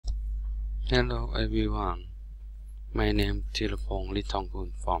Hello everyone, my name is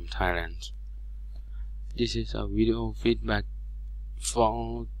Teerapong from Thailand. This is a video feedback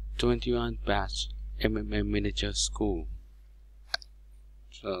for 21 batch MMM Manager School.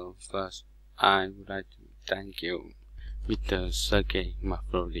 So first, I would like to thank you, Mr. Sergey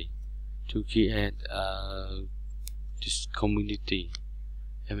Mafrodi, to create this community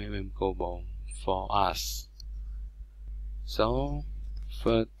MMM Global for us. So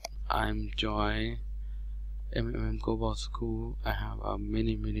first, I'm joined MMM Global School. I have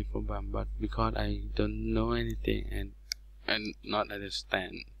many problems, but because I don't know anything and not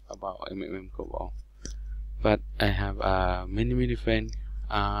understand about MMM Global, but I have many friends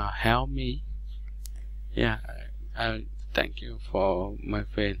help me. Yeah, I thank you for my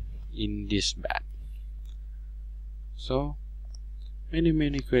friend in this batch. So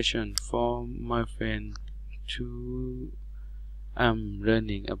many questions for my friend to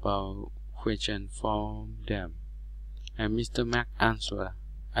learning about question from them, and Mr. Mac answer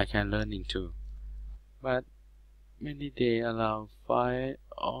I can learning too. But many days allow 5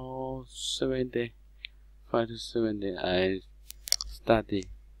 or 7 days, 5 to 7 days I study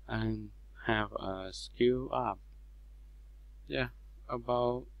and have a skill up. Yeah,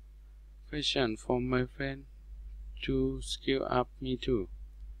 about question from my friend to skill up me too.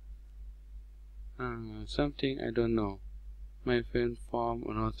 Something I don't know. My friend from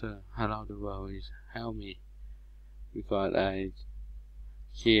another around the world is help me because I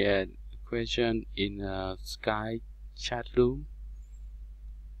create question in a Skype chat room.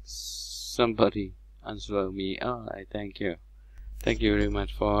 Somebody answer me. Oh, I thank you very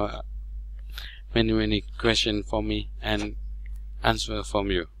much for many questions for me and answer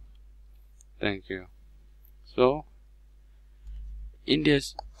from you. Thank you. So in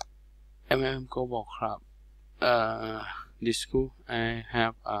this MMM Global Club, this school I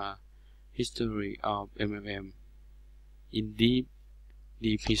have a history of MMM in deep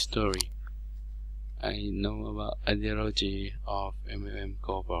history. I know about ideology of MMM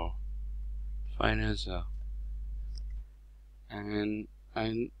Global Financial, and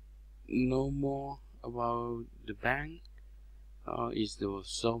I know more about the bank. Is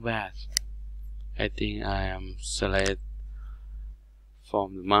so bad. I think I am slave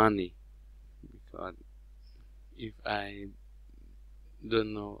from the money, because if I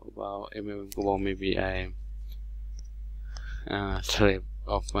don't know about MMM Global, maybe I am slave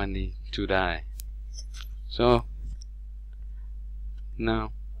of money to die. So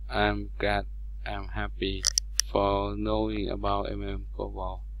now I'm glad, I'm happy for knowing about MMM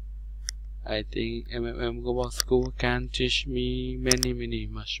Global. I think MMM Global School can teach me many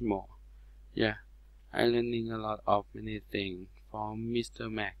much more. Yeah, I'm learning a lot of many things from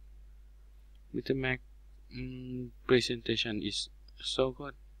Mr. Mac. Mr. Mac presentation is so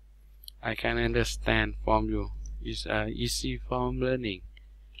good. I can understand from you. It's easy from learning.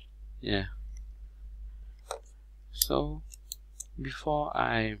 Yeah. So before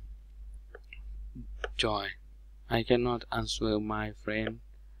I join, I cannot answer my friend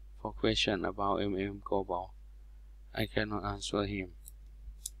for question about MMM Global. I cannot answer him.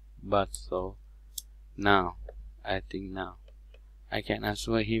 But so now, I think now I can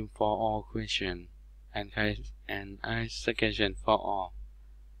answer him for all questions and I suggestion for all.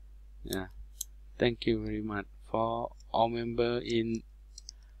 Yeah. Thank you very much for all members in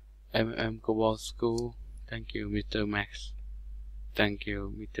MMM Global School. Thank you, Mr. Max. Thank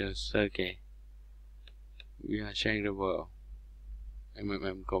you, Mr. Sergey. We are sharing the world.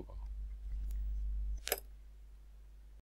 MMM Global.